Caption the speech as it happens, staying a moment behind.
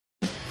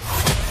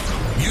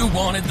You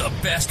wanted the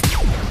best.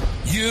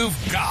 You've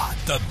got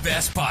the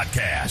best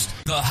podcast.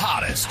 The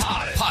hottest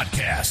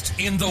podcast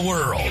in the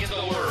world.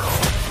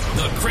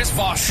 The Chris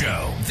Voss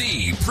Show,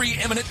 the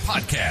preeminent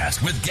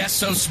podcast with guests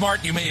so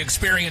smart you may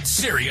experience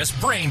serious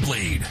brain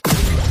bleed.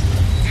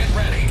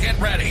 Get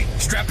ready.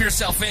 Strap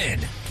yourself in.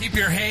 Keep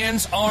your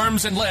hands,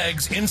 arms, and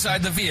legs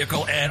inside the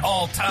vehicle at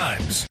all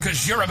times,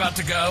 because you're about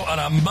to go on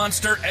a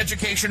monster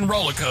education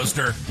roller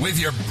coaster with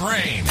your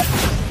brain.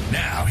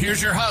 Now,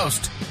 here's your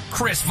host,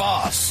 Chris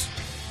Voss.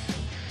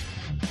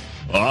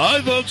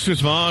 Hi, folks. Chris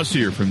Voss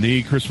here from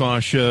the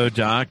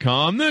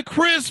ChrisVossShow.com, the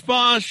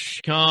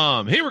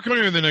ChrisVoss.com. Hey, we're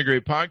coming with another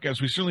great podcast.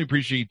 We certainly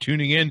appreciate you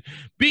tuning in.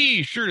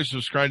 Be sure to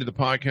subscribe to the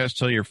podcast.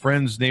 Tell your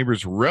friends,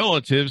 neighbors,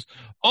 relatives,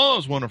 all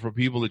those wonderful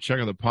people to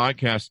check out the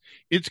podcast.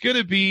 It's going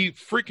to be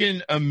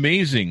freaking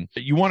amazing.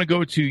 You want to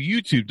go to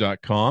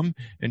YouTube.com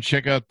and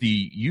check out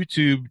the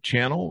YouTube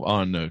channel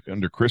on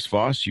under Chris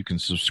Voss. You can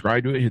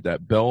subscribe to it, hit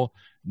that bell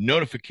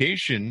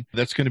notification.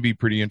 That's going to be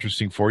pretty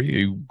interesting for you.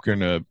 You're going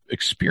to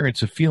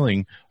experience a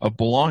feeling of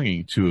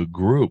belonging to a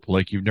group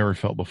like you've never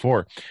felt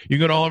before. You can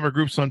go to all of our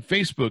groups on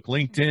Facebook,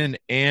 LinkedIn,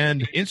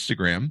 and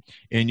Instagram,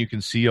 and you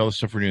can see all the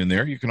stuff we're doing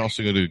there. You can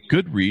also go to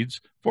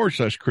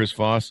Goodreads/Chris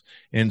Voss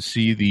and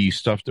see the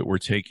stuff that we're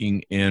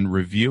taking and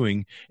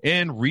reviewing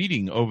and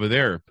reading over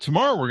there.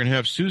 Tomorrow, we're going to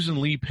have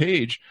Susan Lee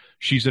Page.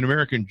 She's an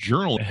American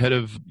Journal, head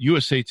of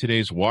USA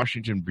Today's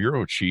Washington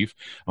bureau chief,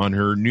 on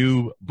her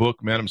new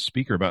book, Madam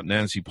Speaker, about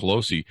Nancy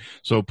Pelosi.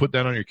 So put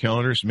that on your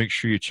calendars. Make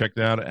sure you check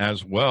that out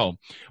as well.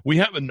 We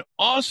have an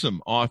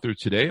awesome author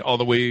today, all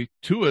the way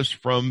to us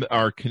from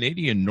our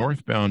Canadian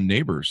northbound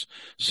neighbors.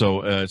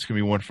 So it's going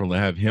to be wonderful to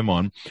have him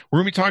on.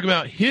 We're going to be talking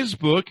about his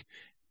book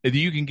that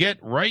you can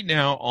get right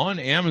now on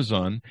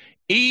Amazon,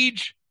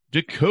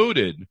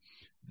 Age-Decoded.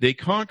 They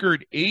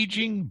conquered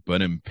aging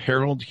but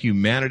imperiled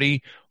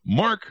humanity.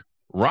 Mark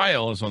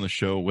Ryall is on the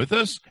show with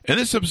us, and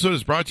this episode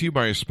is brought to you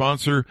by a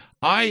sponsor,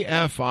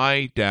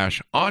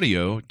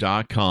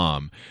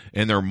 ifi-audio.com,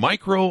 and their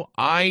micro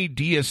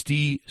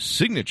iDSD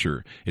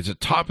signature. It's a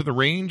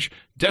top-of-the-range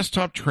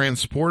desktop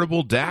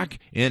transportable DAC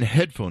and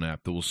headphone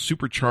app that will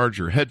supercharge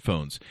your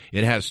headphones.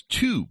 It has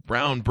 2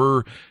 brown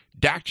burr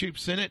DAC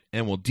chips in it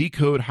and will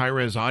decode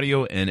high-res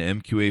audio and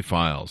MQA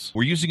files.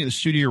 We're using it in the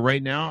studio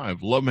right now.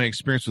 I've loved my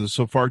experience with it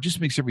so far. It just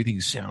makes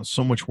everything sound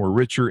so much more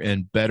richer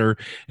and better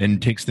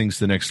and takes things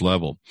to the next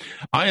level.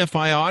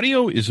 iFi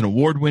Audio is an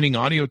award-winning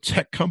audio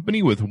tech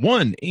company with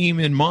one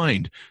aim in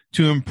mind: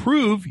 to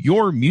improve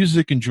your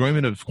music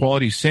enjoyment of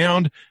quality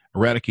sound,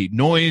 eradicate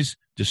noise,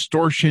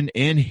 distortion,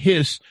 and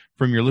hiss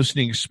from your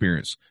listening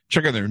experience.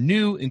 Check out their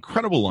new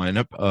incredible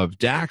lineup of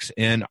DACs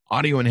and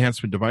audio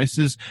enhancement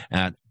devices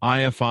at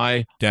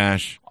ifi-audio.com.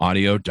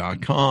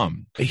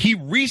 He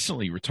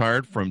recently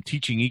retired from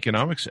teaching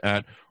economics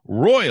at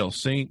Royal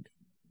St.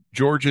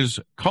 George's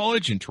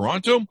College in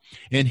Toronto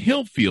and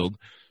Hillfield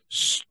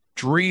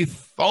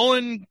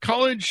Strathallan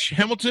College,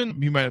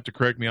 Hamilton. You might have to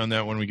correct me on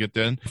that when we get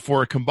then.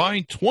 For a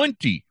combined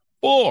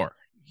 24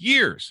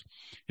 years.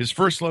 His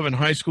first love in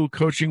high school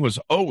coaching was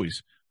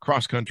always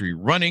cross-country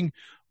running.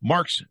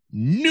 Mark's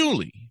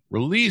newly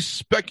released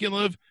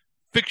speculative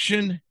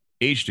fiction,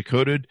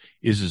 Age-Decoded,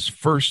 is his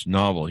first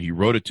novel. He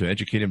wrote it to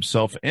educate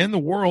himself and the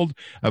world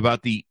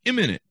about the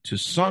imminent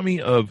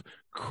tsunami of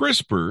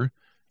CRISPR,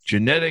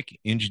 genetic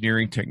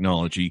engineering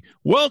technology.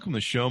 Welcome to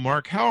the show,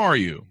 Mark. How are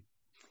you?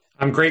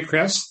 I'm great,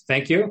 Chris.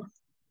 Thank you.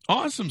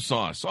 Awesome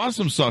sauce.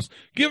 Awesome sauce.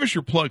 Give us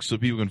your plug so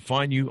people can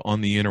find you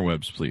on the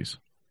interwebs, please.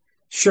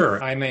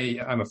 Sure. I'm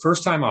a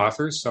first-time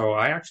author, so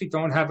I actually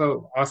don't have an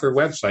author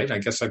website. I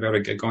guess I better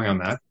get going on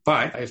that.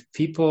 But if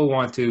people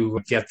want to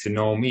get to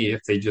know me,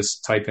 if they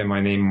just type in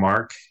my name,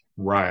 Mark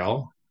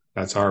Ryall,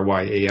 that's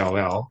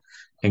R-Y-A-L-L,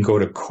 and go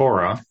to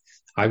Quora,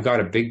 I've got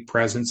a big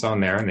presence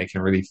on there, and they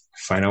can really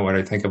find out what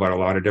I think about a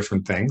lot of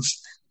different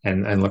things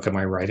and look at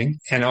my writing.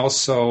 And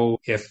also,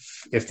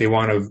 if they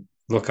want to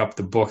look up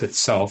the book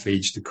itself,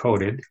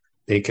 Age-Decoded,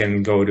 they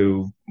can go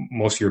to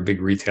most of your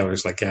big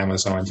retailers like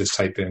Amazon. Just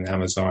type in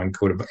Amazon,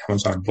 go to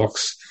Amazon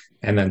Books,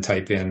 and then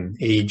type in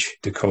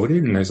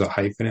Age-Decoded, and there's a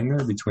hyphen in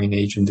there between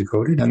Age and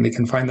Decoded, and they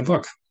can find the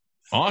book.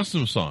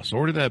 Awesome sauce.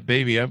 Order that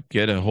baby up,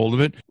 get a hold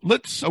of it.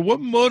 What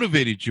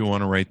motivated you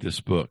want to write this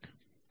book?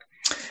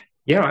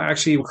 Yeah,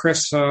 actually,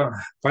 Chris, by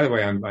the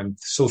way, I'm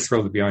so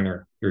thrilled to be on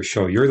your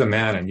show. You're the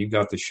man, and you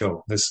got the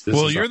show.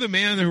 You're the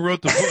man who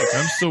wrote the book.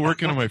 I'm still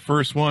working on my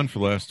first one for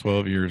the last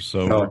 12 years.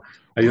 So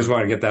I just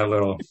want to get that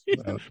little...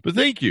 but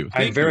thank you.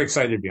 I'm very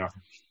excited to be on.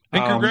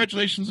 And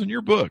congratulations on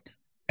your book.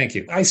 Thank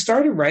you. I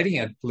started writing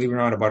it, believe it or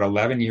not, about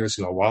 11 years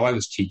ago while I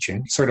was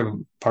teaching, sort of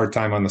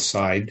part-time on the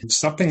side.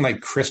 Something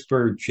like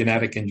CRISPR,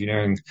 genetic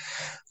engineering,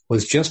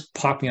 was just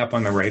popping up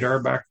on the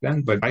radar back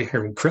then. But I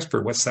heard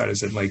CRISPR, what's that?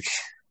 Is it like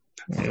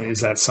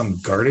is that some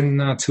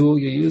garden tool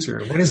you use, or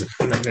what is it?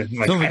 Sounds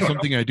like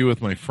something I do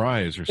with my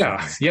fries or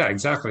something. Yeah,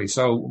 exactly.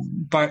 So,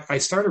 but I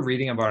started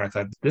reading about it. I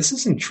thought, this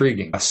is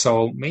intriguing.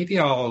 So maybe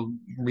I'll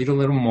read a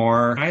little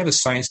more. I have a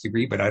science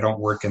degree, but I don't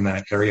work in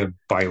that area of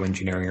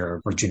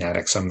bioengineering or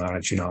genetics. I'm not a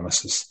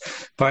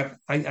genomicist. But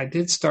I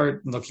did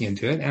start looking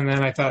into it. And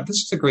then I thought, this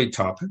is a great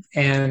topic.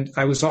 And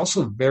I was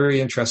also very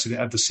interested.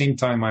 At the same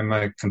time, I'm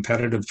a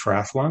competitive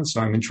triathlon.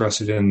 So I'm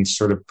interested in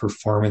sort of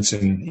performance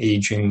and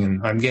aging.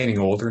 And I'm getting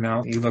older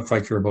now. You look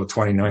like you're about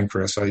 29,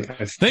 Chris.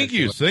 Thank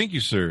you,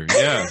 sir.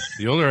 Yeah,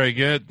 the older I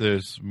get,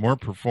 there's more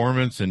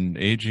performance and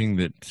aging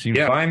that seems.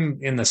 Yeah, I'm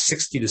in the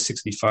 60 to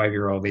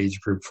 65-year-old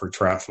age group for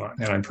triathlon,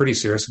 and I'm pretty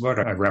serious about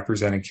it. I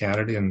represented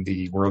Canada in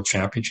the World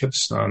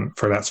Championships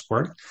for that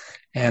sport,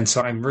 and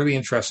so I'm really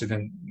interested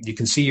in. You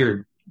can see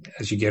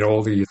as you get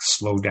older, you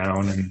slow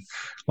down, and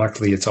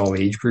luckily it's all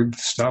age group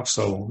stuff,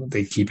 so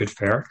they keep it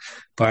fair.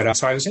 But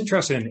so I was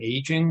interested in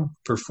aging,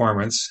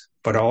 performance,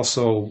 but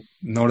also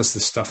notice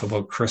the stuff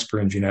about CRISPR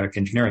and genetic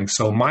engineering.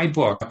 So my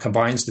book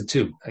combines the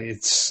two.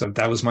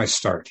 That was my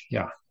start.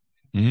 Yeah.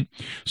 Mm-hmm.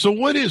 So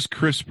what is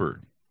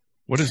CRISPR?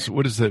 What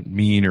does that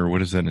mean, or what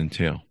does that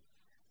entail?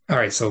 All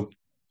right. So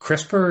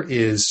CRISPR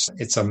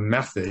it's a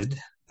method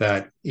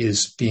that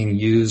is being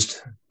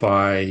used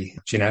by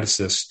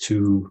geneticists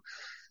to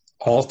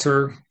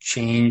alter,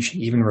 change,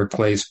 even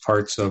replace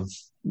parts of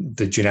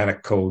the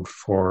genetic code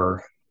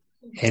for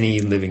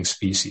any living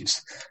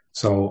species.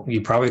 So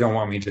you probably don't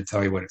want me to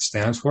tell you what it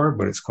stands for,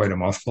 but it's quite a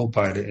mouthful.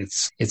 But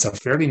it's a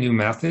fairly new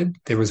method.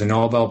 There was a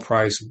Nobel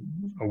Prize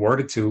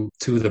awarded to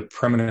the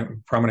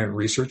prominent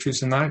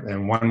researchers in that,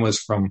 and one was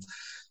from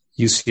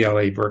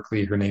UCLA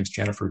Berkeley. Her name's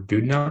Jennifer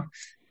Doudna,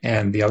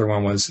 and the other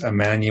one was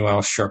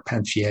Emmanuelle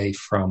Charpentier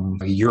from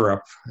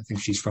Europe. I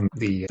think she's from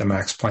the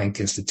Max Planck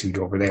Institute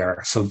over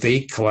there. So they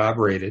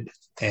collaborated,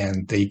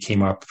 and they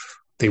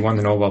won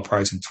the Nobel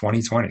Prize in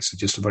 2020, so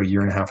just about a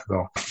year and a half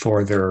ago,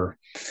 for their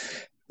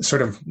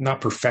sort of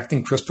not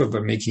perfecting CRISPR,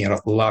 but making it a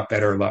lot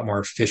better, a lot more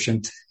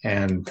efficient.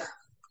 And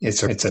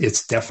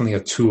it's definitely a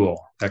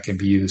tool that can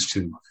be used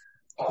to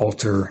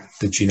alter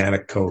the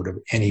genetic code of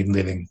any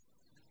living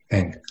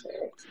thing.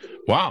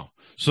 Wow.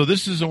 So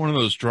this isn't one of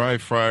those dry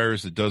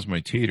fryers that does my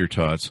tater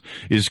tots.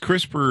 Is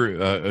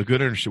CRISPR a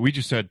good understanding? We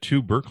just had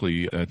two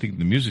Berkeley, I think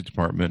the music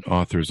department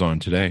authors on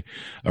today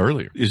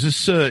earlier. Is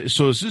this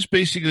is this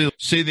basically,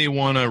 say they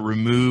want to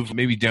remove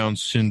maybe Down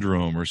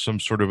syndrome or some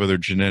sort of other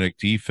genetic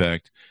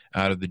defect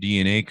out of the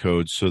DNA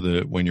code so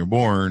that when you're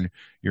born,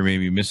 you're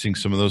maybe missing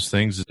some of those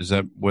things? Is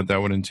that what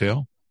that would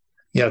entail?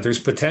 Yeah, there's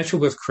potential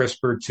with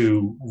CRISPR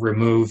to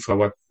remove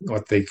what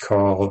they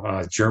call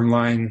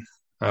germline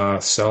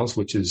cells,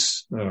 which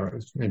is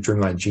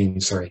germline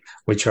genes,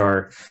 which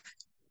are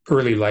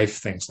early life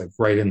things, like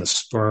right in the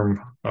sperm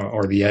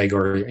or the egg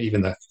or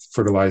even the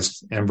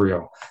fertilized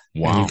embryo.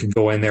 Wow. And you can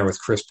go in there with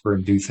CRISPR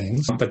and do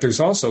things. But there's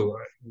also,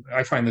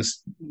 I find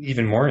this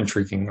even more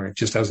intriguing, or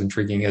just as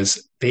intriguing,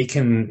 is they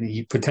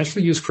can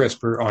potentially use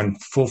CRISPR on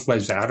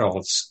full-fledged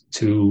adults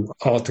to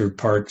alter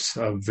parts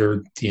of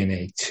their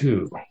DNA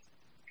too.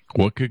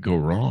 What could go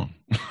wrong?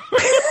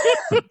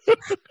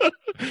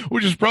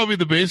 Which is probably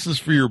the basis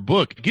for your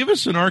book. Give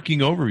us an arcing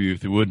overview,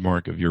 if you would,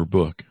 Mark, of your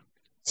book.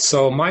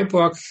 So my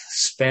book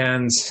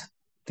spans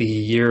the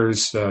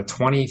years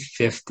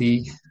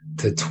 2050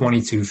 to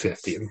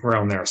 2250,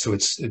 around there. So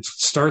it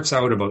starts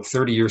out about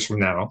 30 years from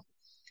now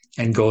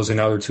and goes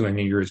another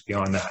 200 years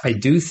beyond that. I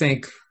do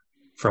think,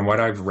 from what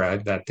I've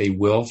read, that they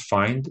will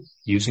find,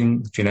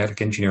 using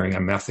genetic engineering,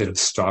 a method of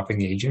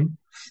stopping aging.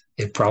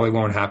 It probably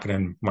won't happen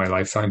in my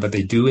lifetime, but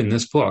they do in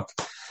this book.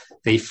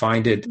 They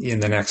find it in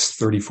the next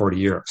 30, 40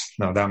 years.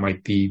 Now, that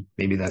might be,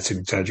 maybe that's an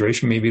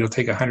exaggeration. Maybe it'll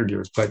take 100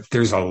 years. But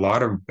there's a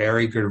lot of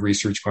very good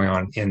research going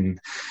on in the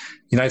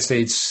United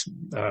States,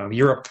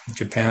 Europe,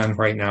 Japan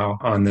right now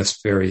on this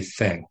very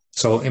thing.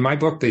 So in my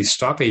book, they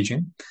stop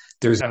aging.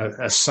 There's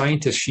a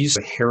scientist. She's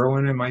a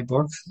heroine in my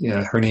book.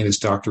 Her name is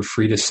Dr.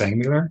 Frieda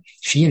Sengmeuller.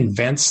 She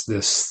invents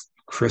this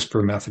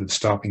CRISPR method of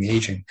stopping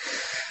aging.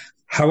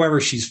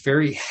 However, she's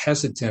very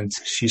hesitant.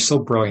 She's so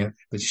brilliant,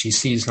 but she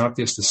sees not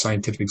just the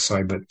scientific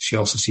side, but she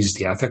also sees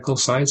the ethical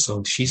side.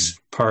 So she's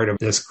part of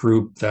this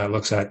group that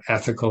looks at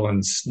ethical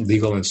and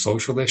legal and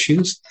social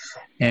issues.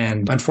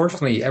 And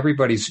unfortunately,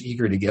 everybody's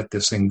eager to get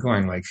this thing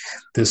going. Like,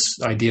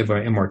 this idea of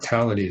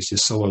immortality is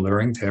just so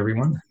alluring to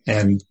everyone.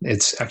 And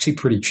it's actually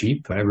pretty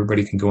cheap.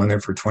 Everybody can go in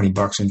there for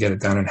 $20 and get it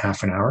done in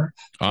half an hour.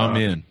 I'm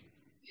in.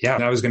 Yeah,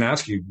 and I was going to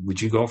ask you,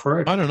 would you go for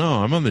it? I don't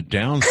know. I'm on the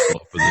down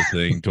slope of the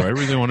thing. Do I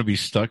really want to be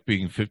stuck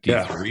being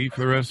 53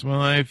 for the rest of my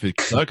life?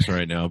 It sucks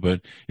right now,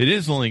 but it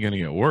is only going to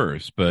get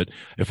worse. But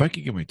if I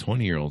could get my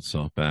 20-year-old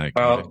self back.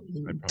 Well,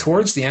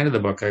 towards the end of the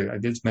book, I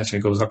did mention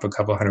it goes up a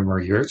couple hundred more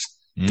years.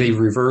 They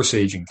reverse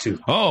aging too.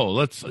 Oh,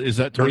 is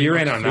that? So you're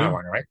in on that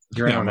one, right?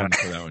 You're in on that.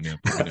 For that one,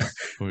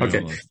 yeah.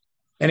 Okay.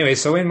 Anyway,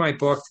 so in my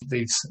book,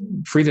 Dr.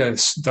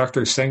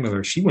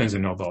 Sengmeuller, she wins a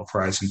Nobel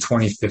Prize in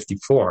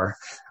 2054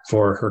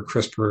 for her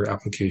CRISPR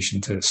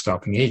application to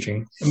stopping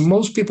aging. And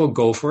most people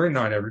go for it,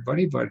 not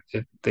everybody, but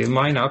they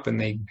line up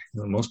and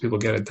most people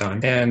get it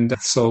done. And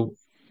so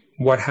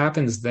what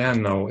happens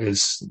then, though,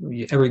 is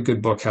every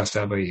good book has to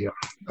have a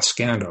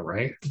scandal,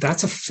 right?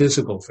 That's a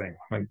physical thing.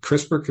 Like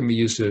CRISPR can be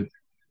used to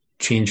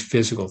change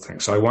physical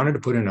things. So I wanted to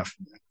put in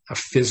a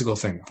physical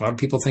thing. A lot of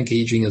people think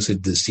aging is a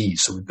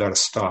disease, so we've got to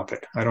stop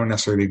it. I don't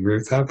necessarily agree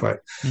with that, but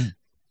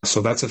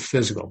so that's a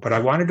physical. But I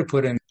wanted to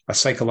put in a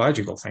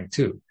psychological thing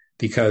too,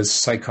 because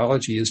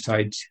psychology is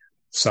tied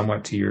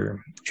somewhat to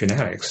your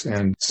genetics.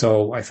 And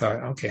so I thought,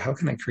 okay, how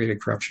can I create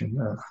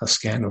a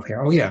scandal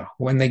here? Oh yeah,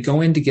 when they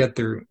go in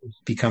to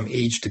become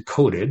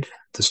age-decoded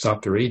to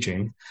stop their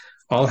aging,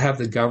 I'll have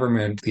the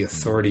government, the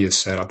authority is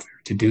set up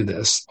to do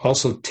this.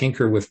 Also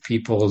tinker with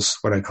people's,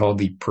 what I call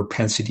the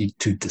propensity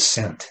to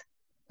dissent.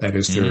 That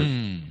is their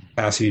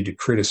capacity to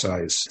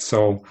criticize.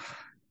 So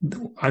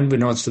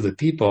unbeknownst to the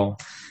people,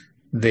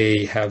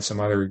 there's some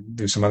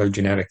other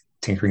genetic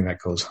tinkering that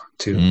goes on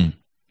too.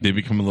 They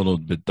become a little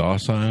bit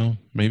docile,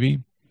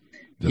 maybe?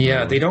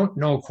 Yeah, they don't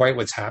know quite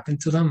what's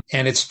happened to them.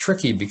 And it's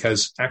tricky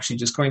because actually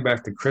just going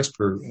back to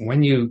CRISPR,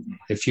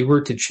 if you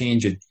were to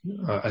change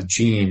a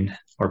gene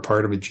or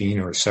part of a gene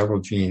or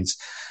several genes,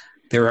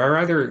 there are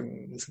other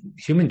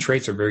human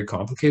traits are very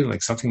complicated.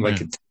 Like something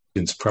like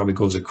intelligence probably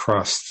goes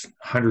across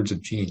hundreds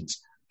of genes.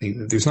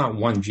 There's not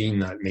one gene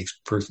that makes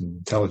a person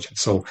intelligent.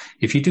 So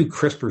if you do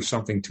CRISPR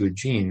something to a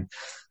gene,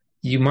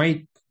 you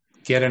might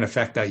get an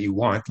effect that you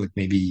want, like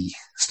maybe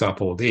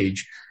stop old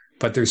age,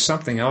 but there's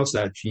something else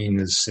that gene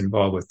is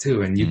involved with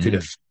too, and you could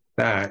affect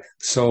that.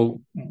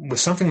 So with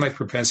something like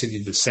propensity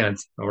to dissent,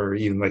 or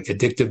even like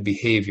addictive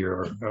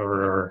behavior,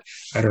 or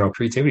I don't know,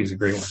 creativity is a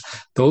great one.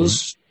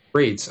 Those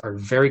traits are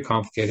very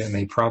complicated, and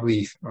they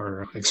probably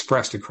are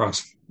expressed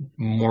across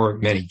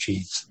many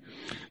genes.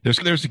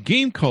 There's a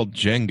game called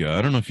Jenga.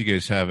 I don't know if you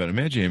guys have it.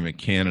 Imagine I'm in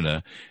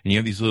Canada, and you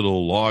have these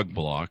little log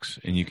blocks,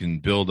 and you can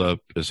build up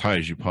as high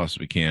as you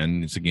possibly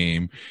can. It's a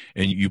game,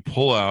 and you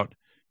pull out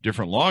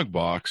different log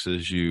blocks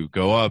as you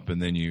go up, and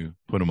then you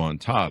put them on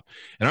top.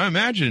 And I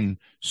imagine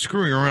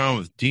screwing around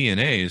with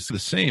DNA is the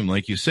same.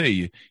 Like you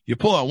say, you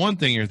pull out one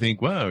thing, and you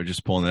think, well, we're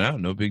just pulling it out,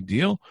 no big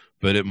deal.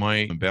 But it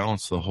might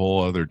balance the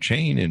whole other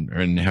chain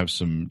and have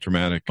some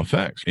dramatic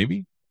effects,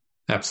 maybe?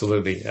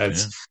 Absolutely.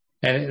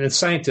 And as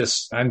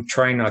scientists, I'm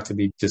trying not to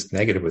be just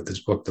negative with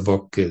this book. The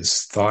book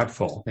is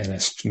thoughtful and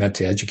it's meant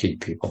to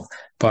educate people.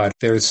 But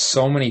there's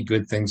so many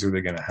good things that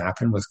are going to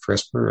happen with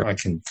CRISPR. I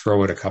can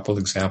throw out a couple of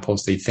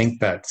examples. They think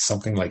that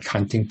something like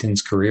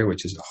Huntington's chorea,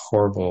 which is a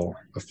horrible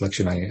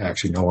affliction. I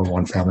actually know of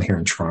one family here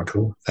in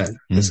Toronto that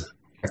is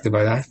affected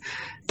by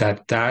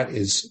that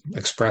is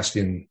expressed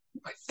in,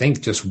 I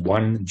think, just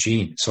one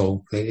gene.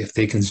 So if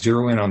they can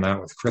zero in on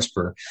that with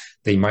CRISPR,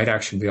 they might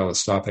actually be able to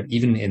stop it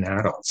even in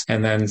adults.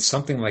 And then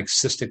something like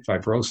cystic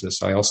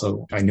fibrosis.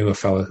 I knew a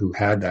fellow who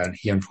had that.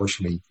 He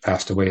unfortunately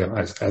passed away,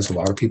 as a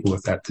lot of people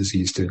with that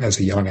disease as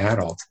a young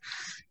adult.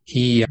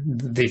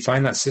 They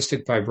find that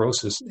cystic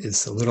fibrosis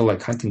is a little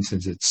like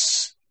Huntington's.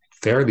 It's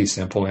fairly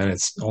simple, and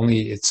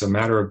it's a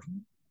matter of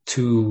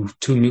two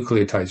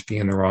nucleotides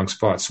being in the wrong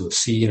spot. So a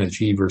C and a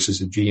G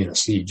versus a G and a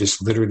C,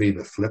 just literally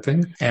the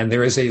flipping. And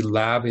there is a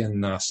lab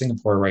in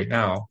Singapore right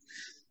now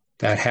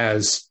that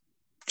has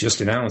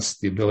just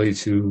announced the ability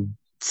to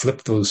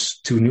flip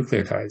those two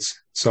nucleotides.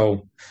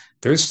 So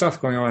there's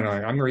stuff going on.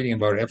 I'm reading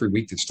about it every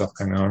week. There's stuff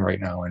going on right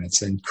now, and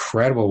it's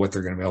incredible what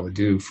they're going to be able to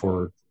do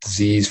for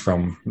disease,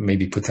 from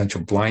maybe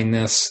potential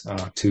blindness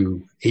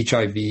to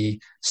HIV,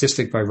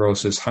 cystic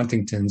fibrosis,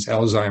 Huntington's,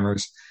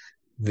 Alzheimer's.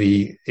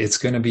 It's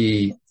going to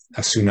be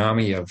a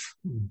tsunami of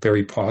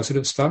very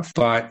positive stuff.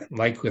 But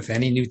like with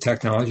any new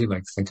technology,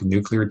 like think of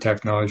nuclear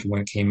technology when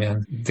it came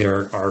in,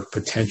 there are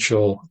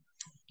potential,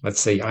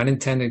 let's say,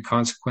 unintended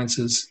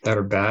consequences that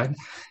are bad,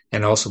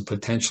 and also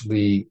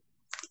potentially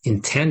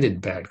intended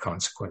bad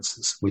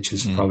consequences, which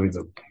is probably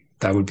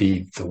that would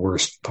be the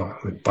worst,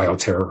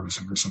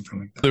 bioterrorism or something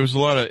like that. There was a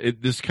lot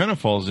of this kind of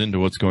falls into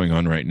what's going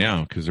on right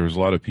now, because there was a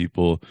lot of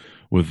people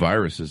with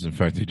viruses. In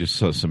fact, I just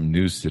saw some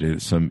news today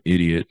that some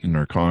idiot in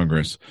our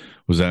Congress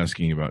was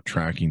asking about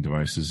tracking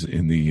devices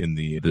in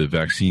the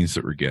vaccines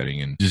that we're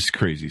getting, and just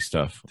crazy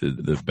stuff.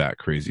 The bat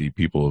crazy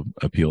people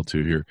appeal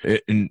to here,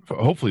 and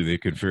hopefully they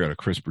could figure out a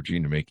CRISPR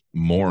gene to make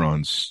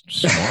morons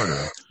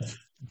smarter.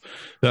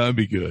 That'd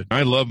be good.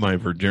 I love my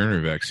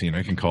Moderna vaccine.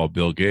 I can call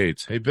Bill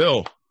Gates. Hey,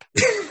 Bill.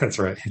 That's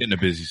right. Getting a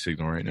busy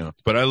signal right now.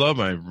 But I love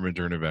my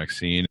Moderna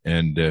vaccine.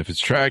 And if it's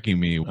tracking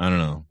me, I don't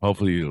know.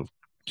 Hopefully it'll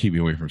keep me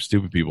away from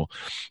stupid people.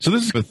 So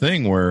this is the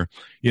thing where,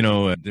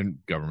 the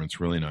government's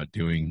really not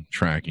doing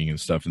tracking and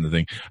stuff in the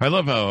thing. I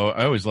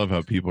always love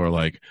how people are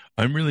like,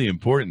 I'm really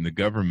important. The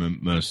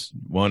government must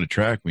want to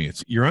track me.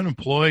 You're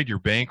unemployed, you're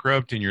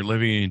bankrupt, and you're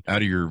living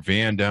out of your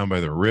van down by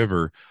the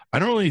river. I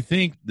don't really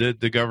think that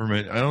the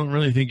government, I don't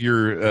really think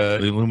the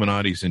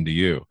Illuminati's into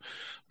you.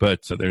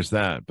 But there's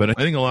that. But I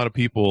think a lot of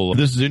people,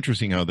 this is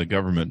interesting how the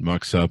government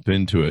mucks up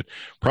into it.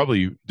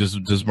 Probably,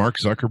 does Mark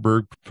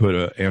Zuckerberg put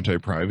an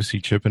anti-privacy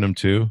chip in him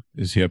too?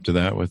 Is he up to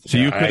that? So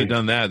you could have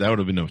done that. That would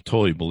have been a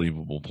totally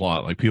believable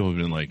plot. Like people have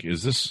been like,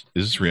 is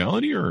this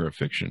reality or a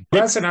fiction?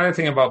 That's another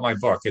thing about my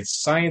book.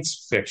 It's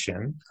science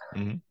fiction.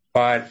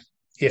 But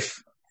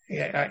if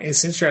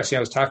it's interesting.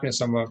 I was talking to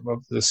someone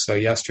about this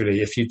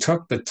yesterday. If you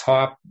took the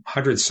top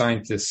 100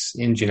 scientists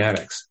in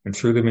genetics and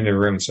threw them into a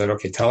room and said,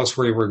 okay, tell us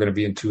where we're going to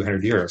be in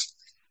 200 years,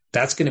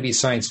 that's going to be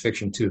science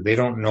fiction too. They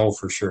don't know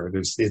for sure.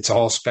 It's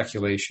all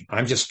speculation.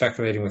 I'm just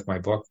speculating with my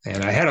book,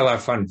 and I had a lot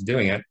of fun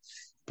doing it.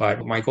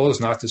 But my goal is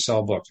not to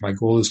sell books. My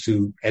goal is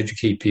to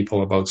educate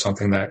people about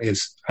something that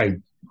is, I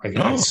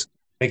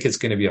think it's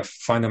going to be a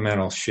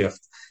fundamental shift.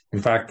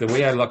 In fact, the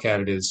way I look at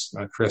it is,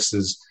 Chris,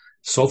 is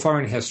so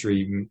far in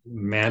history,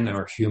 men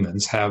or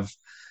humans have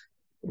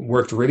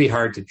worked really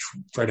hard to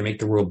try to make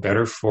the world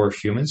better for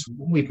humans.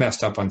 We've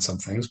messed up on some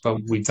things, but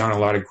we've done a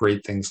lot of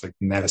great things like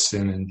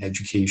medicine and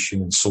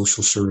education and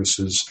social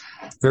services,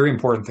 very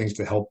important things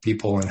to help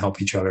people and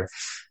help each other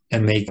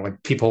and make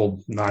like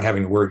people not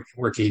having to work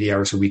 80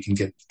 hours a week and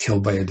get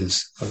killed by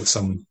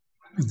some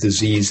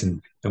disease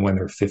and when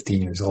they're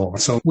 15 years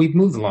old. So we've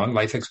moved along,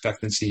 life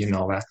expectancy and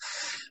all that.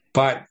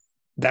 But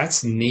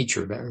that's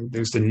nature.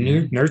 There's the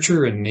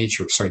nurture and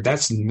nature. Sorry,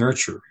 that's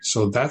nurture.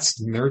 So that's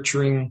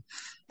nurturing,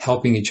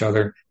 helping each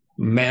other.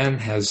 Man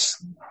has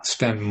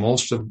spent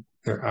most of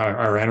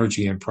our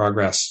energy and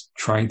progress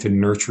trying to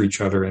nurture each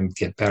other and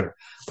get better.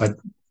 But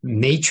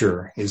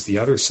nature is the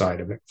other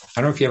side of it.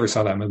 I don't know if you ever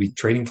saw that movie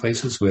Trading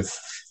Places with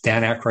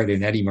Dan Aykroyd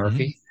and Eddie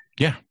Murphy.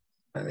 Yeah.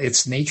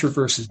 It's nature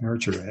versus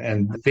nurture.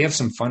 And they have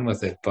some fun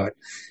with it. But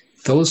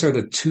those are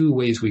the two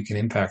ways we can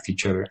impact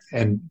each other.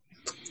 And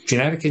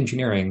genetic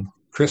engineering,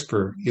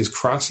 CRISPR, is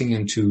crossing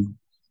into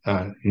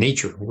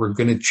nature. We're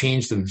going to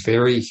change the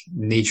very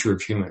nature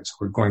of humans.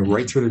 We're going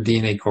right through the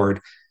DNA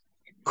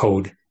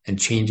code and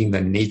changing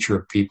the nature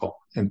of people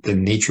and the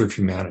nature of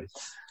humanity.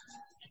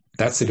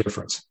 That's the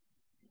difference.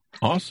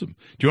 Awesome.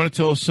 Do you want to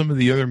tell us some of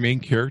the other main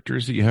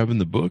characters that you have in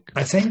the book?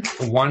 I think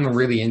one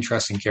really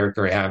interesting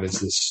character I have is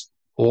this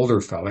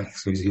older fella.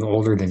 So he's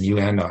older than you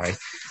and I.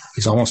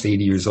 He's almost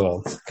 80 years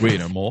old.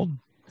 Wait, I'm old?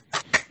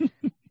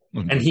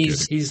 And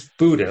he's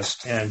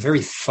Buddhist and a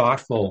very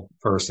thoughtful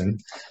person,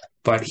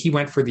 but he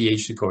went for the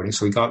age-decoding,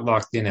 so he got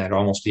locked in at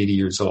almost 80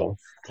 years old.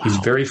 Wow. He's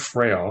very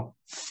frail,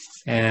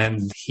 and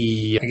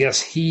I'm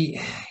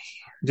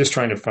just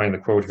trying to find the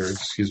quote here.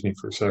 Excuse me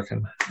for a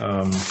second.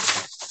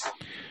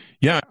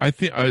 Yeah, I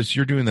think as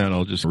you're doing that,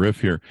 I'll just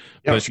riff here.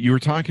 Yeah, but you were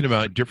talking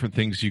about different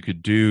things you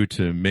could do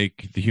to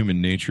make the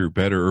human nature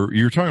better. Or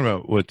you were talking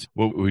about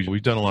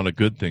we've done a lot of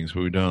good things,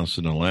 but we've done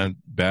also a lot of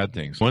bad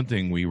things. One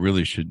thing we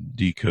really should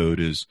decode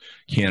is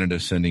Canada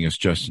sending us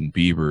Justin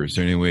Bieber. Is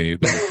there any way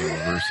that we can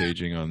reverse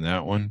aging on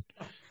that one?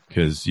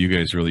 Because you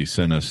guys really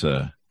sent us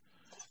a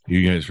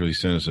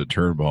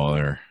turd ball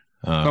there.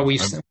 But we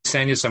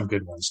sent you some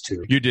good ones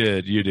too. You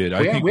did.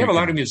 I think we have a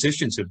lot of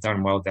musicians who've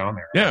done well down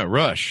there. Yeah,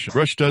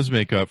 Rush does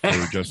make up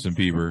for Justin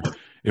Bieber.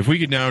 If we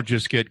could now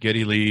just get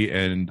Geddy Lee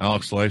and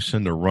Alex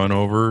Lifeson to run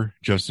over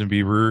Justin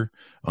Bieber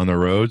on the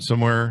road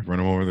somewhere, run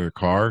him over their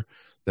car,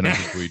 then I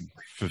think we'd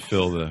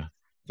fulfill the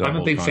I'm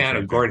a big fan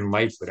of Gordon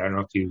Lightfoot. I don't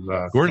know if you've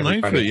Gordon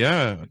Lightfoot,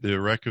 yeah, the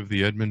wreck of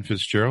the Edmund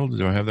Fitzgerald.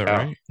 Do I have that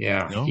right?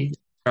 Yeah, no? He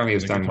probably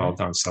has done well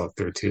down south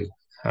there too.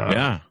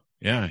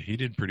 Yeah, he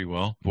did pretty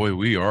well. Boy,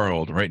 we are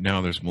old. Right now,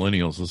 there's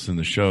millennials listening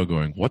to the show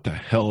going, what the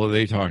hell are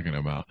they talking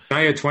about?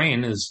 Shania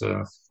Twain is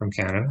from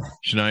Canada.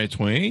 Shania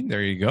Twain,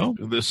 there you go.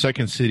 The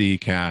Second City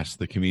cast,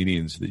 the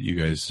comedians that you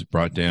guys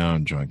brought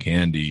down, John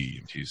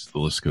Candy, geez, the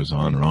list goes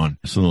on and on.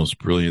 Some of those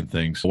brilliant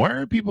things. Why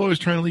are people always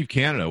trying to leave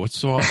Canada? What's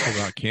so awful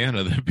about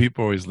Canada that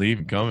people always leave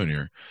and coming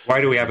here?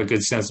 Why do we have a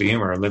good sense of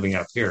humor living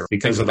up here?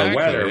 Because of the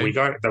weather.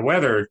 The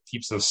weather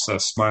keeps us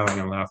smiling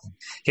and laughing.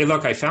 Hey,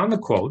 look, I found the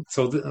quote.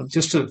 So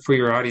for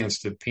your audience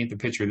to paint the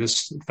picture,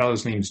 this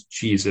fellow's name's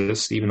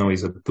Jesus, even though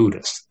he's a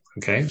Buddhist.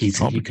 Okay, he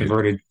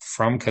converted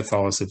from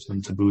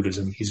Catholicism to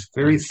Buddhism. He's a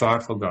very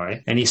thoughtful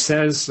guy, and he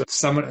says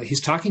he's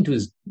talking to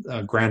his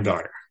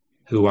granddaughter,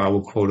 who I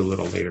will quote a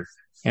little later.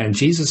 And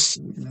Jesus,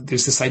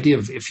 there's this idea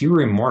of if you were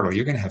immortal,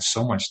 you're going to have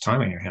so much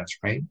time on your hands,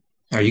 right?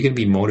 Are you going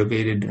to be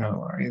motivated?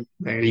 Are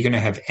you going to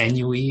have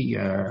ennui?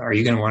 Are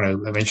you going to want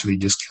to eventually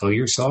just kill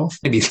yourself?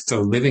 Maybe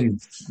so living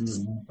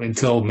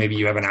until maybe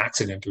you have an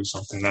accident or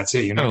something. That's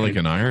it. You're not like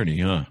an irony,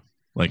 huh?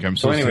 Like I'm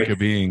so sick of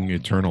being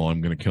eternal,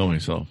 I'm going to kill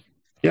myself.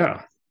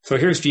 Yeah. So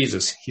here's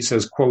Jesus. He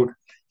says, quote,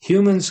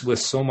 humans with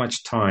so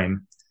much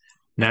time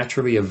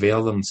naturally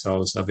avail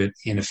themselves of it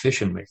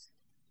inefficiently.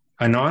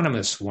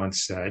 Anonymous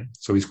once said,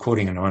 so he's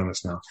quoting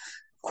Anonymous now,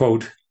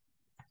 quote,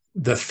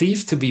 the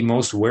thief to be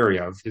most wary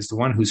of is the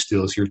one who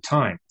steals your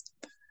time.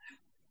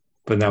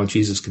 But now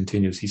Jesus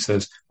continues. He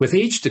says, with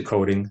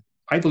age-decoding,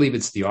 I believe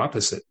it's the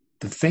opposite.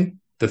 The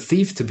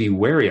thief to be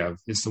wary of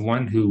is the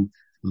one who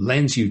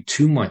lends you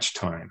too much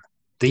time.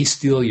 They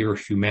steal your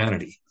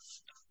humanity.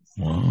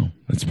 Wow,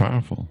 that's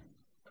powerful.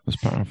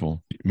 That's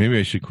powerful. Maybe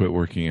I should quit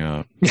working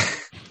out.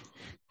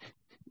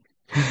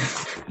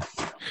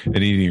 And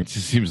eating. It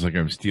just seems like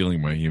I'm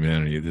stealing my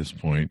humanity at this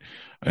point.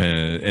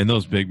 And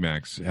those Big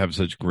Macs have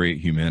such great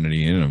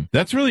humanity in them.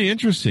 That's really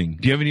interesting.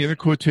 Do you have any other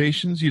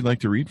quotations you'd like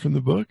to read from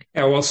the book?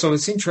 Yeah, well, so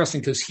it's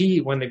interesting because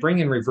when they bring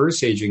in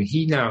reverse aging,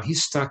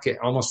 he's stuck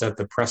almost at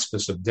the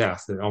precipice of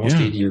death, at almost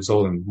 80 years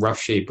old in rough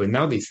shape. But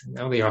now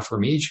they offer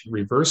him age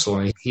reversal,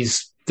 and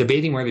he's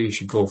debating whether you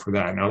should go for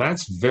that. Now,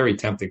 that's very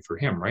tempting for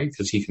him, right?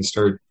 Because he can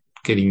start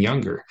getting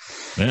younger.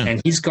 Yeah.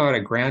 And he's got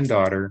a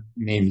granddaughter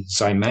named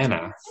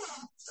Ximena,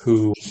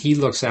 who he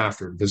looks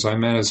after, because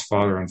Ximena's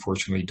father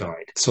unfortunately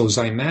died. So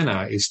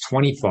Ximena is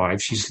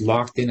 25. She's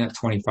locked in at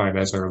 25,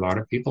 as are a lot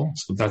of people.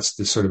 So that's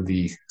the sort of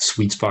the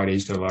sweet spot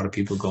age that a lot of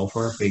people go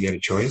for if they get a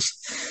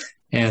choice.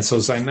 And so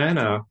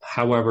Ximena,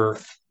 however,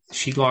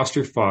 she lost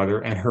her father,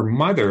 and her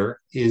mother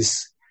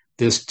is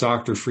this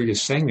Dr. Frieda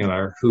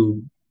Sengmeuller,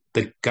 who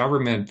the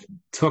government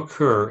took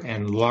her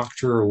and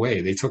locked her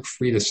away. They took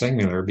Frieda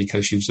Sengmeuller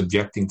because she was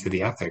objecting to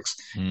the ethics,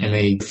 and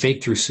they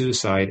faked her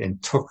suicide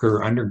and took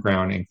her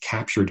underground and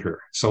captured her.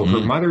 So her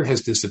mother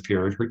has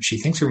disappeared. She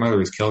thinks her mother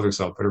has killed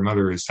herself, but her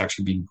mother is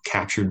actually being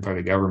captured by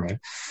the government.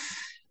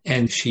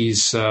 And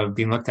she's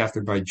being looked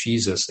after by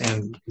Jesus.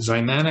 And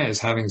Ximena is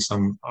having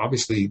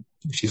obviously,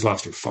 she's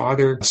lost her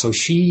father. So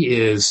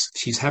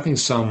she's having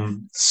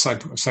some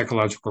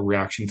psychological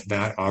reaction to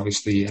that.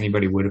 Obviously,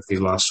 anybody would if they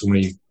lost so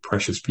many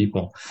precious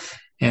people.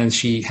 And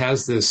she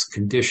has this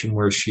condition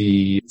where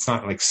it's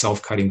not like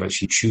self-cutting, but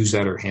she chews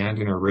at her hand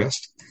and her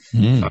wrist.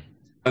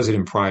 Does it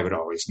in private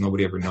always.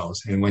 Nobody ever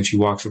knows. And when she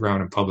walks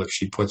around in public,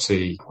 she puts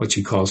what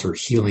she calls her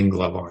healing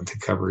glove on to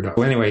cover it up.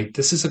 Well, anyway,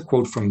 this is a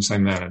quote from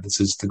Ximena.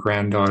 This is the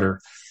granddaughter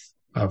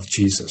of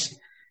Jesus.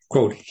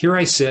 Quote, "Here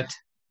I sit,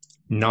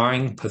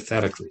 gnawing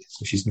pathetically."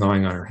 So she's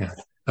gnawing on her hand.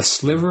 "A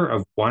sliver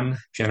of one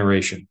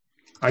generation,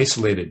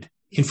 isolated,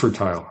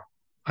 infertile,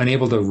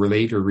 unable to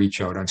relate or reach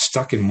out. I'm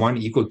stuck in one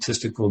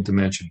egotistical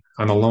dimension.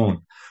 I'm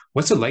alone.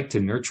 What's it like to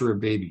nurture a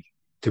baby,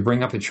 to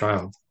bring up a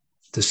child,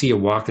 to see it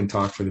walk and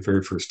talk for the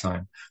very first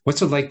time?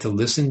 What's it like to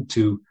listen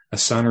to a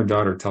son or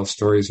daughter tell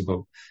stories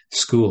about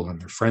school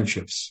and their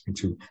friendships, and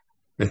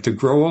to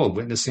grow old,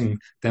 witnessing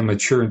them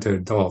mature into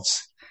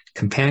adults,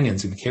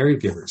 companions and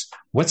caregivers?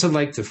 What's it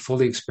like to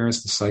fully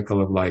experience the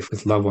cycle of life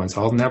with loved ones?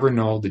 I'll never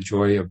know the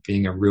joy of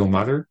being a real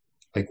mother,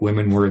 like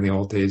women were in the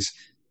old days.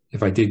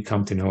 If I did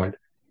come to know it,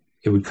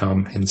 it would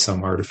come in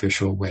some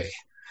artificial way."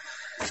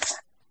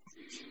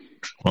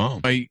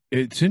 Wow.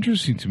 It's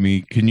interesting to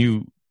me. In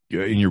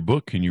your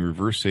book, can you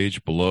reverse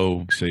age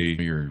below, say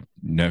your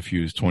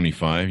nephew is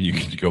 25, you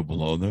can go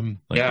below them?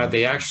 Yeah,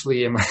 they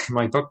actually, in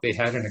my book, they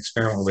had an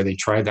experiment where they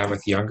tried that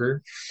with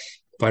younger,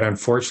 but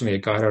unfortunately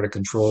it got out of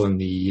control and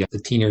the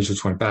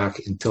teenagers went back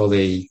until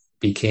they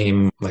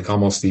became like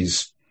almost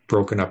these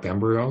broken up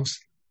embryos.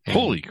 And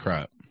holy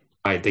crap.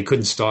 They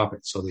couldn't stop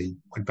it, so they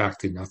went back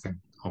to nothing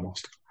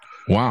almost.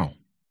 Wow.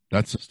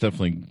 That's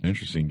definitely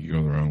interesting. You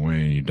go the wrong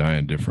way and you die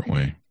a different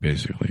way,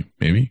 basically.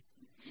 Maybe?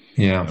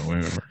 Yeah. That way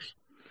it works.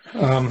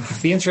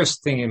 The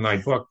interesting thing in my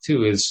book,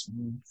 too, is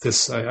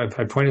this.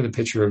 I pointed the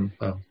picture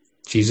of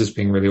Jesus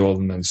being really old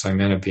and then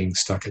Ximena being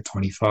stuck at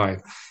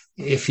 25.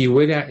 If you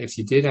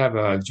did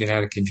have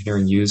genetic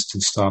engineering used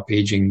to stop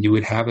aging, you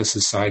would have a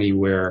society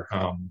where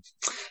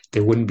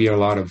there wouldn't be a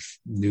lot of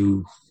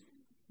new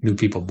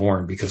people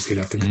born because they'd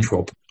have to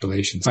control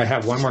populations. I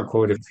have one more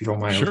quote, if you don't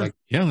mind. Sure.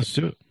 Yeah, let's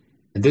do it.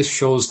 And this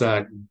shows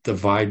that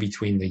divide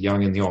between the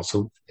young and the old.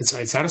 So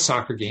it's at a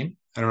soccer game.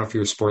 I don't know if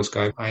you're a sports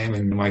guy. I am,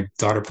 and my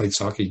daughter played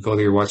soccer. You go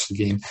there, watch the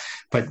game.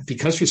 But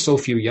because there's so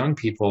few young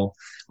people,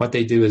 what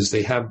they do is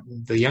they have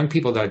the young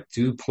people that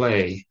do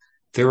play,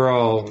 they're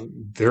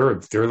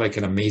like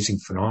an amazing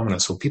phenomenon.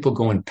 So people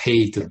go and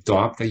pay to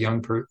adopt a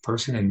young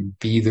person and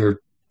be their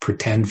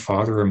pretend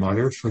father or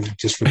mother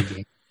just for the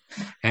game.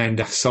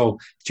 And so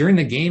during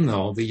the game,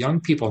 though, the young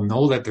people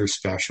know that they're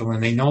special,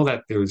 and they know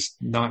that there's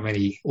not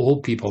many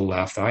old people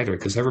left either,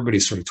 because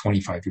everybody's sort of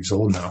 25 years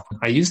old now.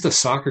 I use the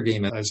soccer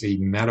game as a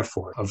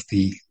metaphor of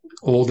the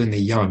old and the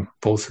young,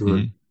 both who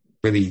are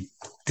really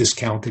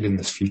discounted in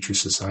this future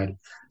society.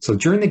 So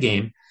during the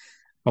game,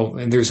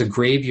 and there's a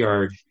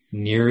graveyard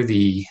near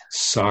the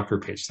soccer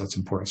pitch. That's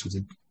important. So it's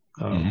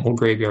a whole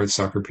graveyard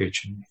soccer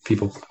pitch, and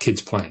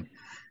kids playing,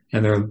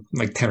 and they're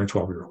like 10 or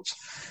 12-year-olds.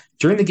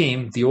 During the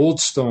game, the old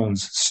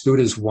stones stood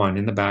as one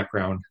in the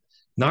background,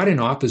 not in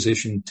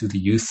opposition to the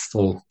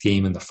youthful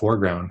game in the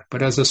foreground,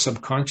 but as a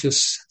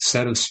subconscious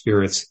set of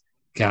spirits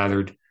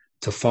gathered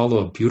to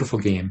follow a beautiful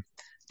game,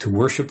 to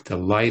worship the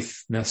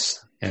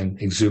litheness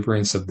and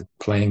exuberance of the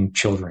playing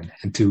children,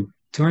 and to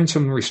earn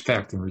some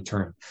respect in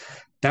return.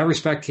 That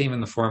respect came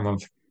in the form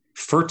of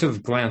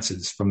furtive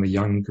glances from the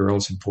young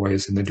girls and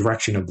boys in the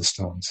direction of the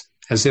stones,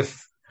 as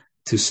if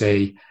to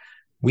say,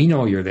 "We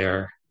know you're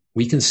there.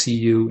 We can see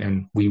you,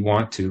 and we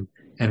want to,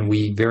 and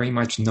we very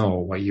much know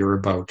what you're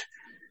about."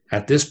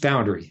 At this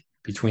boundary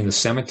between the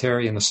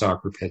cemetery and the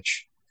soccer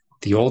pitch,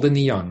 the old and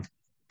the young,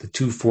 the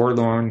two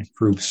forlorn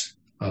groups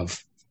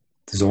of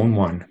the Zone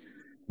 1,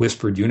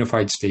 whispered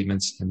unified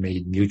statements and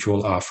made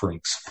mutual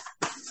offerings.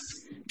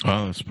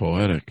 Oh, that's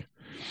poetic.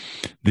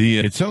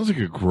 It sounds like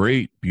a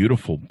great,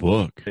 beautiful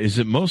book.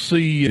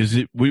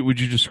 Would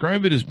you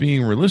describe it as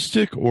being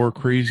realistic or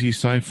crazy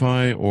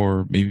sci-fi,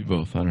 or maybe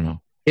both? I don't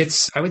know.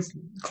 I would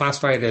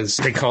classify it as,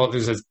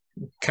 there's a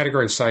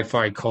category of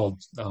sci-fi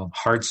called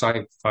hard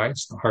sci-fi,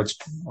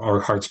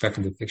 hard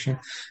speculative fiction,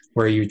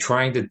 where you're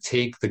trying to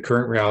take the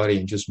current reality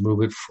and just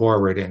move it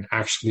forward and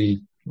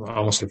actually,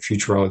 almost a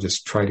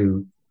futurologist, try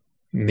to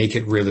make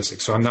it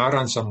realistic. So I'm not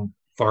on some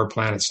far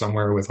planet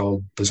somewhere with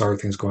all bizarre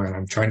things going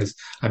on.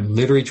 I'm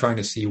literally trying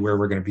to see where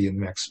we're going to be in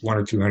the next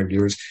 100 or 200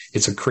 years.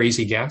 It's a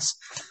crazy guess.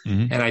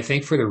 Mm-hmm. And I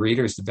think for the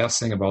readers, the best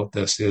thing about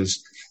this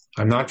is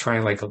I'm not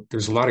trying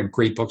there's a lot of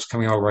great books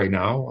coming out right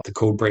now. The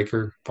Code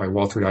Breaker by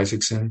Walter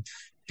Isaacson.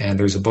 And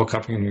there's a book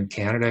coming in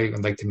Canada.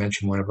 I'd like to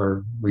mention one of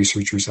our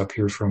researchers up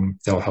here from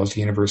Dalhousie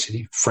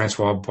University,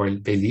 Françoise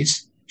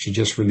Baylis. She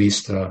just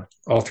released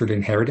Altered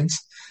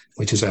Inheritance,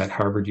 which is at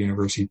Harvard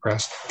University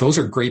Press. Those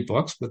are great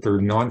books, but they're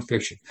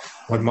nonfiction.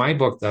 What my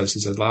book does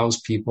is it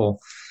allows people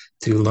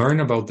to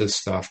learn about this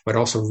stuff, but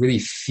also really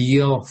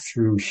feel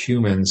through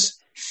humans,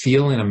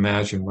 feel and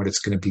imagine what it's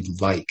going to be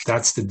like.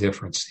 That's the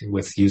difference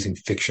with using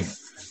fiction.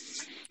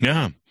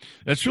 Yeah,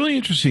 that's really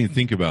interesting to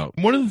think about.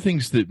 One of the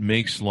things that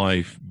makes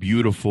life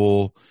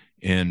beautiful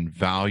and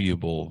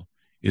valuable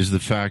is the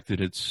fact that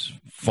it's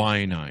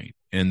finite,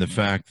 and the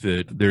fact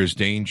that there's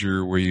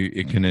danger where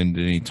it can end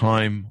at any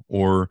time,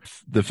 or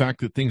the fact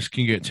that things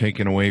can get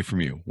taken away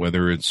from you,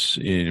 whether it's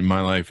in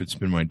my life, it's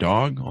been my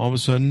dog all of a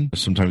sudden.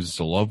 Sometimes it's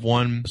a loved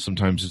one.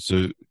 Sometimes it's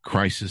a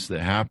crisis that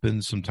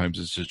happens. Sometimes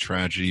it's a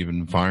tragedy of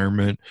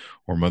environment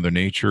or Mother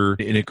Nature.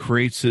 And it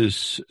creates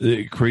this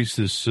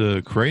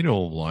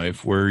cradle of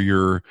life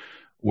where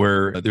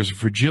there's a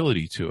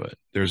fragility to it.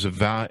 There's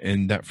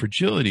and that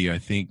fragility, I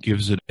think,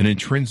 gives it an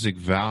intrinsic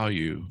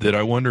value that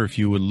I wonder if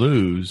you would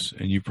lose,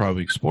 and you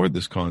probably explored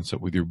this concept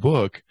with your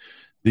book,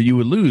 that you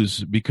would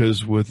lose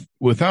because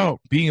without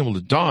being able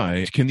to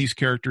die, can these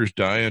characters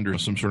die under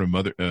some sort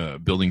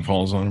of building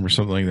falls on them or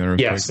something like that?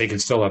 Yes, they can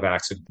still have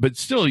accidents. But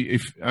still,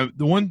 if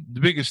the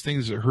biggest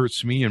things that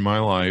hurts me in my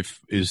life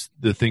is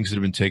the things that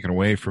have been taken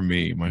away from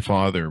me: my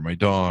father, my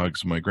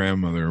dogs, my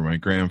grandmother, my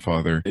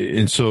grandfather.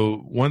 And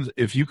so,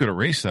 if you could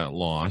erase that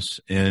loss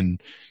and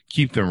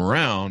keep them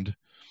around,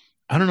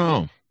 I don't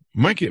know,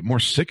 you might get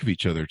more sick of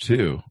each other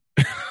too.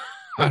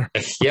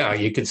 Yeah,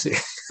 you can see.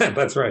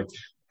 That's right.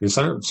 There's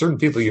certain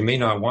people you may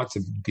not want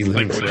to be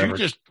living with. Would you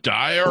just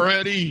die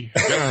already?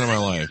 Get out of my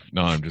life.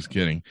 No, I'm just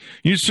kidding.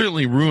 You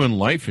certainly ruin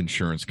life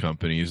insurance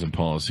companies and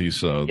policies.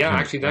 So yeah,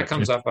 actually, that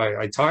comes up.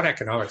 I taught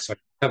economics. So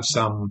I have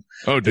some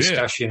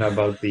discussion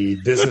about the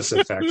business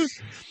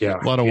effects. Yeah,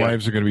 a lot of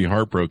wives are going to be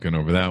heartbroken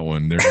over that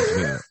one.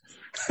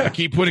 I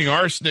keep putting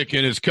arsenic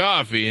in his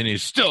coffee, and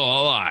he's still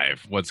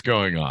alive. What's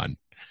going on?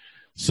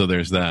 So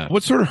there's that.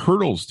 What sort of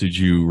hurdles did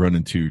you run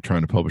into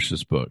trying to publish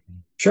this book?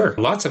 Sure.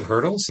 Lots of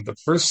hurdles. The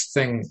first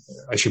thing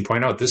I should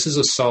point out, this is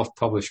a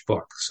self-published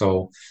book.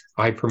 So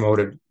I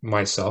promoted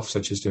myself,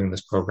 such as doing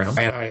this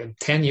program.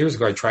 10 years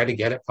ago, I tried to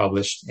get it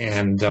published,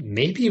 and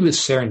maybe it was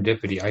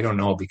serendipity. I don't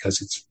know,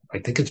 because I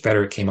think it's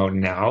better it came out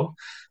now.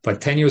 But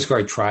 10 years ago,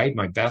 I tried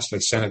my best. I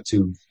sent it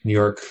to New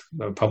York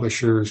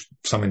publishers,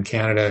 some in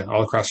Canada,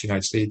 all across the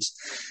United States.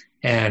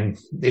 And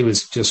it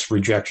was just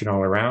rejection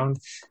all around.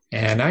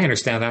 And I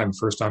understand that I'm a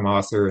first-time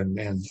author,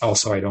 and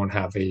also I don't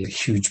have a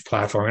huge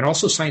platform. And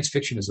also science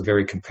fiction is a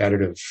very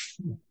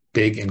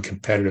big and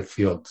competitive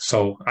field.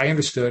 So I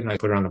understood, and I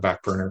put it on the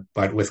back burner.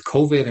 But with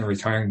COVID and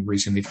retiring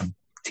recently from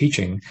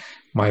teaching,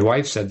 my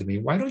wife said to me,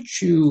 "Why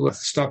don't you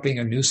stop being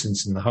a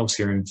nuisance in the house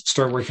here and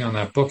start working on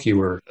that book you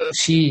were?"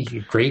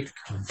 Great,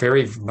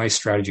 very nice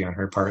strategy on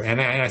her part. And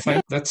I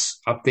thought,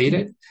 let's update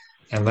it.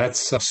 And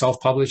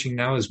self-publishing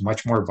now is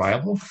much more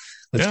viable.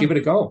 Let's give it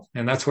a go.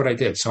 And that's what I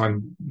did.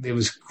 So it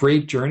was a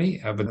great journey,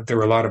 but there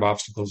were a lot of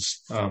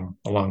obstacles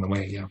along the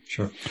way. Yeah,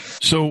 sure.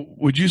 So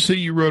would you say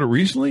you wrote it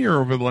recently or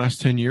over the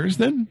last 10 years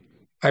then?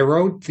 I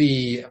wrote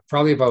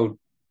probably about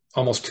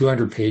almost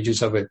 200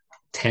 pages of it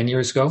 10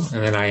 years ago.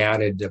 And then I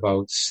added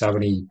about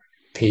 70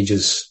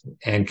 pages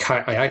and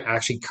I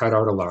actually cut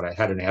out a lot. I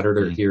had an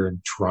editor here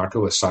in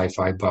Toronto, a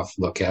sci-fi buff,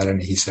 look at it.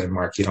 And he said,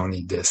 "Mark, you don't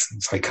need this."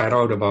 And so I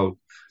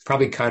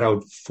probably cut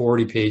out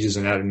 40 pages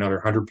and added another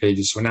 100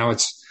 pages. So now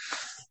it's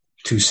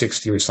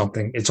 260 or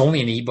something. It's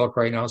only an ebook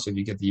right now. So if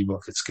you get the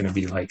ebook, it's going to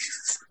be I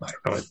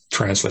don't know, it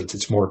translates.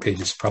 It's more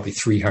pages, probably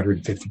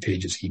 350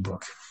 pages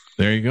ebook.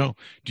 There you go.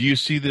 Do you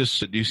see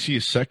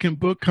a second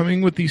book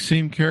coming with these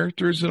same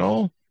characters at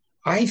all?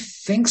 I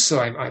think so.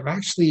 I've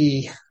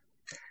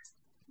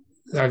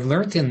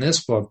learned in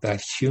this book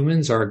that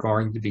humans are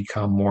going to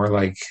become more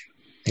like,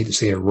 I hate to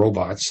say it,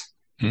 robots.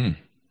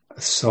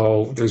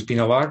 So there's been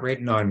a lot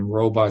written on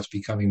robots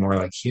becoming more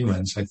like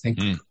humans. I think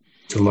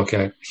to look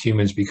at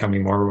humans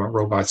becoming more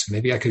robots,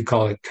 maybe I could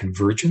call it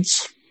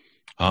convergence.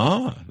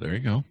 Ah, there you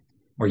go.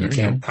 Or you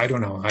can't, I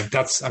don't know.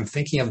 I'm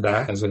thinking of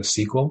that as a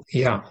sequel.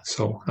 Yeah.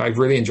 So I've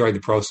really enjoyed the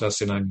process,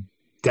 and I'm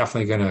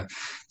definitely going to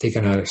take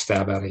another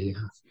stab at a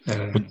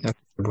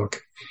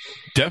book.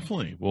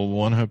 Definitely. We'll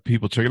want to have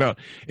people check it out.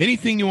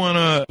 Anything you want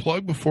to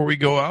plug before we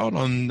go out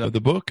on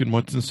the book and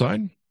what's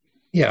inside?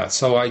 Yeah,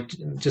 so I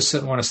just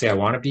want to say I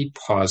want to be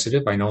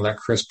positive. I know that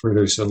CRISPR,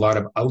 there's a lot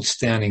of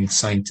outstanding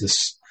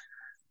scientists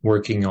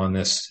working on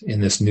this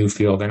in this new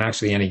field, and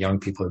actually any young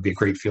people, it'd be a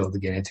great field to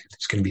get into.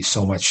 There's going to be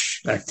so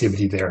much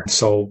activity there.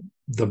 So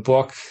the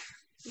book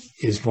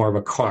is more of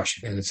a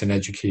caution, and it's an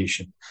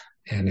education.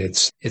 And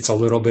it's a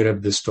little bit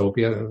of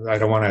dystopia. I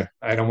don't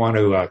want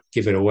to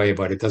give it away,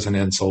 but it doesn't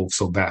end so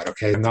bad.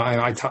 Okay,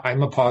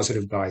 I'm a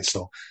positive guy,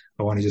 so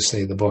I want to just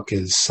say the book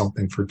is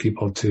something for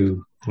people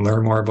to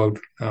learn more about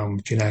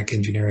genetic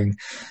engineering,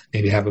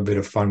 maybe have a bit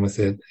of fun with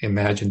it,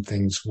 imagine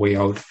things way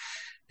out,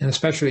 and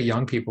especially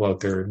young people out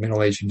there,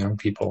 middle-aged and young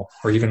people,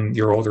 or even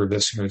your older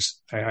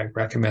listeners. I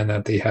recommend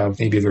that they have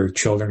maybe their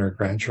children or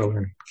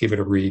grandchildren give it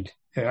a read.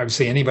 I would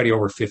say anybody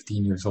over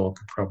 15 years old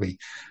could probably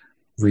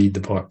read the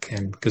book,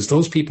 and because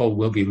those people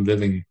will be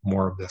living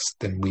more of this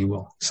than we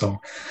will.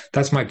 So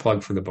that's my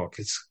plug for the book.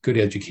 It's good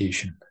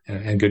education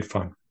and good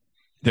fun.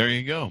 There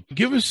you go.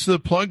 Give us the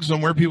plugs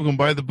on where people can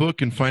buy the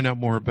book and find out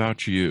more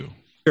about you.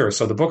 Sure.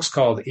 So the book's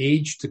called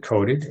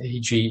Age-Decoded,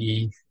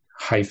 AGE-Decoded.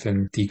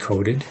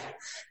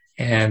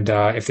 And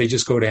if they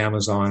just go to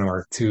Amazon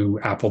or to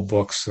Apple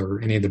Books or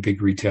any of the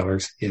big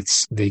retailers,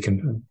 if they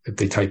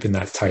type in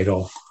that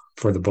title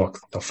for the book,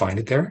 they'll find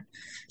it there.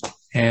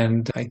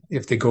 And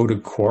if they go to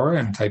Quora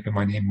and type in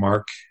my name,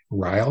 Mark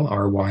Ryall,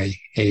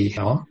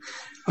 R-Y-A-L,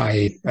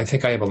 I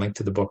think I have a link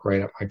to the book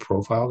right at my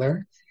profile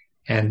there.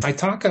 And I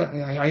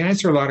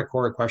answer a lot of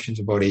Quora questions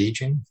about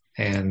aging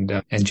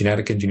and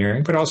genetic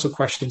engineering, but also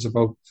questions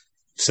about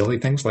silly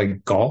things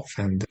like golf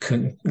and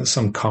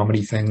some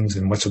comedy things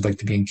and what's it like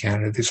to be in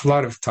Canada. There's a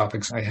lot of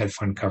topics I had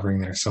fun covering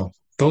there. So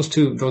those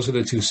are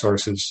the two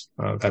sources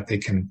that they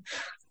can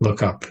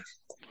look up.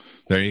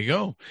 There you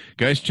go.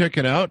 Guys, check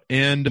it out.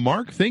 And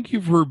Mark, thank you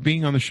for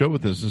being on the show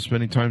with us and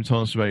spending time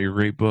telling us about your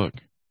great book.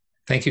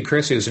 Thank you,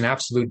 Chris. It was an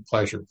absolute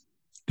pleasure.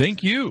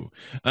 Thank you.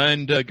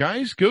 And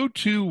guys, go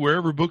to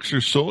wherever books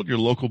are sold, your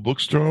local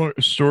bookstore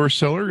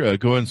seller.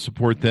 Go and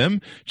support them.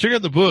 Check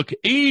out the book,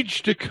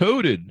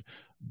 Age-Decoded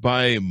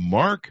by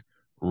Mark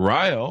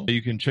Ryall.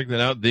 You can check that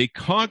out. They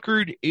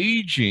conquered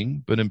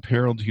aging, but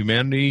imperiled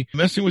humanity.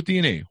 Messing with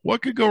DNA.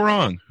 What could go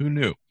wrong? Who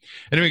knew?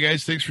 Anyway,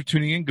 guys, thanks for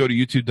tuning in. Go to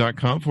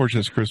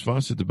youtube.com/Chris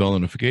Voss. Hit the bell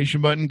notification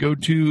button. Go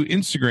to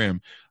Instagram,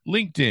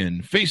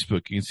 LinkedIn,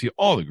 Facebook. You can see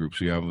all the groups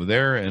we have over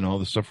there and all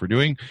the stuff we're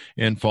doing.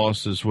 And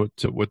Voss is what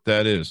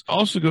that is.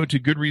 Also go to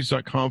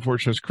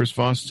goodreads.com/Chris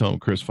Voss. Tell them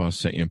Chris Voss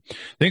sent you.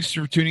 Thanks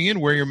for tuning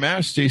in. Wear your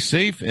mask. Stay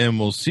safe. And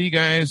we'll see you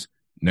guys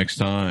next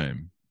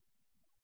time.